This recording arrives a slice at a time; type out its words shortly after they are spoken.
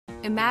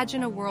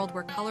Imagine a world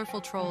where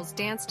colorful trolls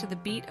dance to the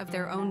beat of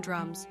their own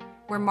drums,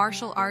 where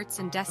martial arts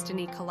and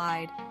destiny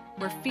collide,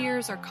 where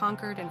fears are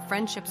conquered and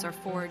friendships are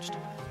forged,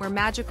 where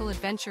magical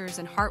adventures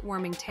and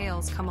heartwarming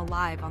tales come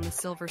alive on the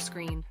silver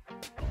screen.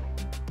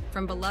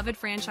 From beloved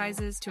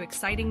franchises to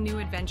exciting new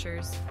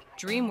adventures,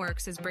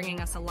 DreamWorks is bringing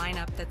us a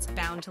lineup that's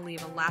bound to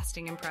leave a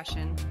lasting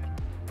impression.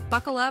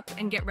 Buckle up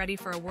and get ready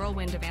for a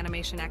whirlwind of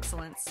animation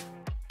excellence.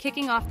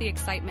 Kicking off the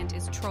excitement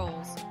is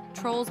Trolls.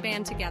 Trolls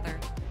Band Together,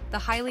 the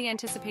highly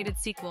anticipated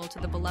sequel to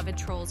the beloved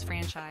Trolls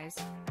franchise.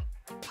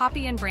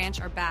 Poppy and Branch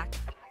are back,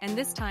 and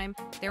this time,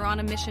 they're on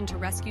a mission to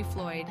rescue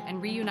Floyd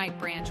and reunite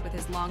Branch with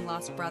his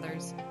long-lost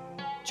brothers.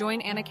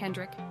 Join Anna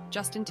Kendrick,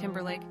 Justin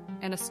Timberlake,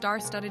 and a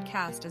star-studded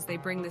cast as they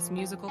bring this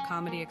musical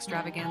comedy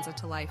extravaganza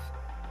to life.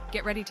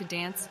 Get ready to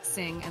dance,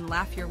 sing, and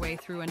laugh your way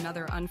through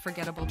another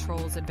unforgettable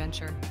Trolls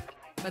adventure.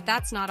 But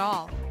that's not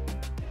all.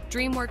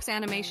 DreamWorks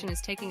Animation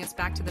is taking us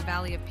back to the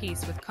Valley of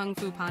Peace with Kung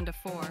Fu Panda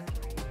 4.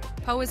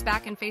 Po is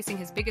back and facing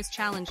his biggest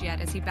challenge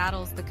yet as he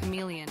battles the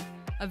Chameleon,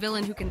 a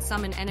villain who can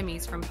summon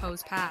enemies from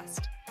Po's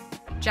past.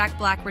 Jack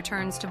Black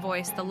returns to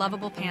voice the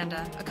lovable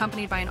panda,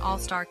 accompanied by an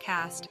all-star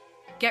cast.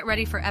 Get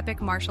ready for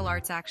epic martial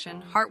arts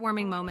action,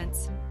 heartwarming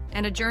moments,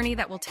 and a journey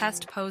that will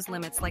test Po's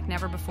limits like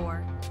never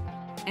before.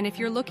 And if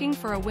you're looking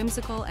for a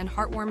whimsical and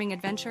heartwarming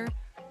adventure,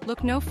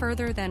 look no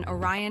further than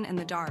Orion and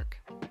the Dark.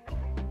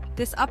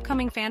 This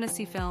upcoming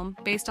fantasy film,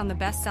 based on the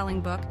best-selling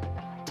book,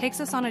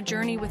 takes us on a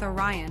journey with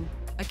Orion,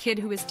 a kid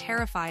who is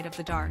terrified of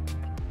the dark.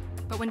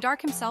 But when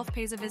Dark himself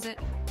pays a visit,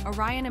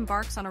 Orion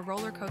embarks on a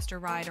roller coaster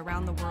ride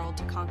around the world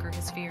to conquer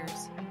his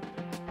fears.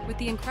 With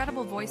the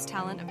incredible voice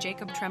talent of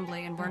Jacob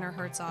Tremblay and Werner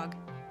Herzog,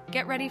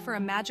 get ready for a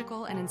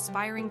magical and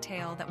inspiring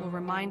tale that will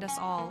remind us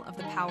all of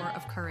the power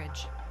of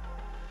courage.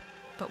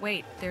 But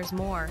wait, there's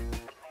more.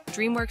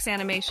 DreamWorks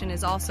Animation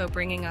is also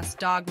bringing us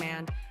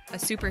Dogman, a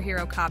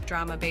superhero cop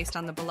drama based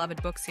on the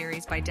beloved book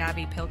series by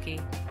Davy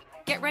Pilkey.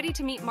 Get ready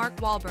to meet Mark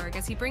Wahlberg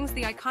as he brings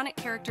the iconic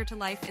character to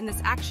life in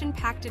this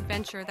action-packed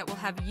adventure that will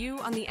have you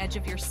on the edge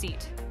of your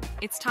seat.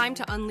 It's time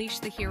to unleash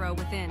the hero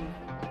within.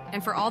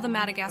 And for all the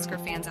Madagascar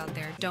fans out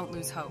there, don't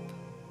lose hope.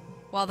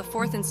 While the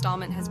fourth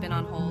installment has been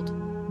on hold,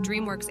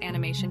 DreamWorks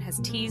Animation has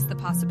teased the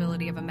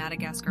possibility of a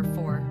Madagascar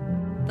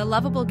 4. The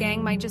Lovable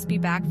gang might just be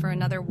back for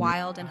another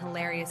wild and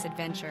hilarious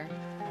adventure.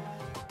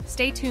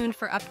 Stay tuned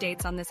for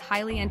updates on this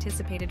highly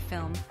anticipated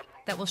film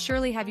that will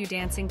surely have you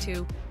dancing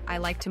to I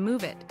Like to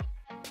Move It.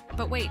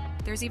 But wait,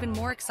 there's even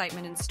more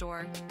excitement in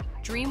store.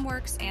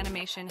 DreamWorks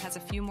Animation has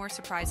a few more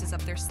surprises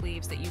up their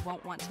sleeves that you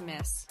won't want to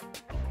miss.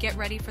 Get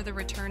ready for the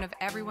return of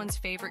everyone's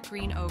favorite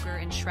green ogre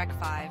in Shrek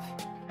 5.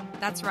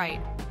 That's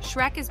right,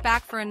 Shrek is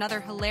back for another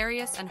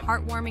hilarious and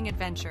heartwarming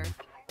adventure.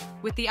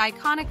 With the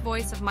iconic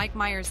voice of Mike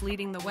Myers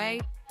leading the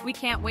way, we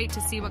can't wait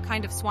to see what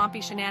kind of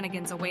swampy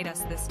shenanigans await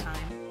us this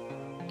time.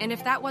 And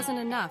if that wasn't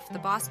enough, the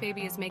Boss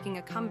Baby is making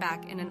a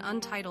comeback in an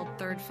untitled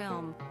third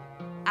film.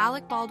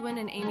 Alec Baldwin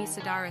and Amy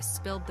Sedaris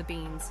spilled the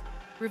beans,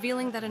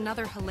 revealing that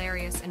another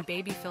hilarious and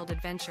baby-filled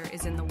adventure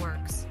is in the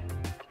works.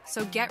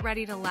 So get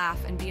ready to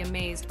laugh and be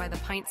amazed by the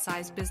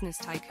pint-sized business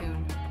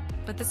tycoon.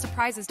 But the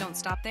surprises don't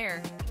stop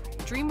there.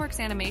 DreamWorks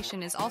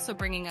Animation is also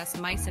bringing us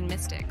Mice and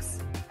Mystics,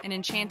 an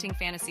enchanting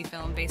fantasy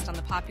film based on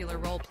the popular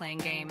role-playing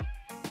game.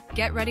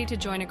 Get ready to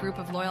join a group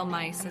of loyal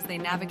mice as they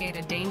navigate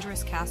a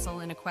dangerous castle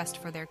in a quest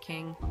for their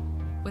king.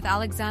 With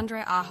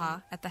Alexandre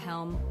Aja at the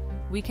helm,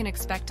 we can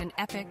expect an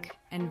epic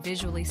and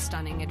visually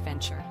stunning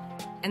adventure.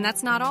 And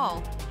that's not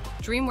all.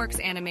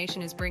 DreamWorks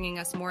Animation is bringing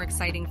us more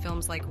exciting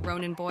films like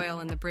Ronan Boyle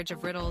and the Bridge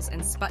of Riddles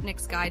and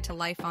Sputnik's Guide to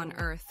Life on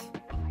Earth.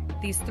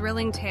 These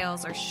thrilling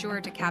tales are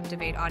sure to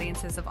captivate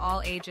audiences of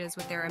all ages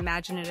with their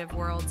imaginative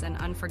worlds and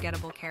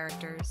unforgettable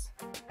characters.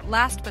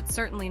 Last but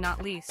certainly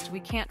not least, we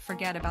can't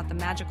forget about the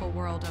magical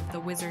world of The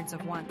Wizards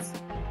of Once.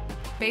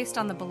 Based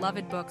on the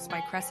beloved books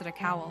by Cressida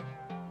Cowell,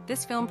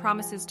 this film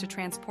promises to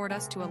transport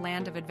us to a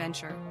land of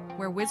adventure,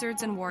 where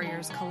wizards and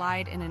warriors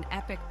collide in an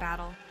epic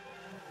battle.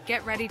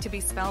 Get ready to be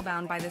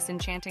spellbound by this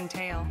enchanting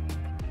tale.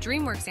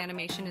 DreamWorks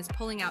Animation is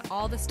pulling out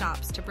all the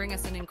stops to bring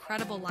us an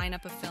incredible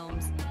lineup of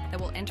films that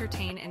will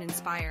entertain and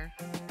inspire.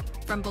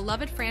 From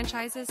beloved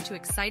franchises to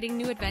exciting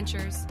new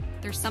adventures,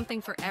 there's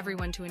something for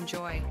everyone to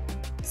enjoy.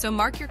 So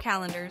mark your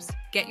calendars,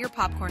 get your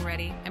popcorn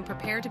ready, and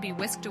prepare to be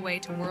whisked away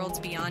to worlds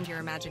beyond your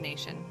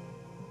imagination.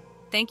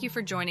 Thank you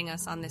for joining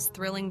us on this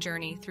thrilling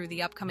journey through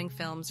the upcoming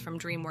films from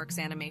DreamWorks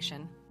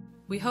Animation.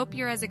 We hope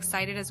you're as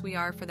excited as we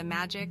are for the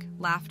magic,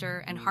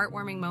 laughter, and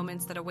heartwarming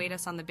moments that await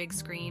us on the big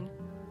screen.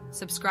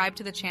 Subscribe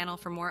to the channel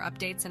for more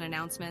updates and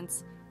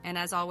announcements, and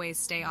as always,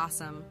 stay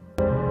awesome.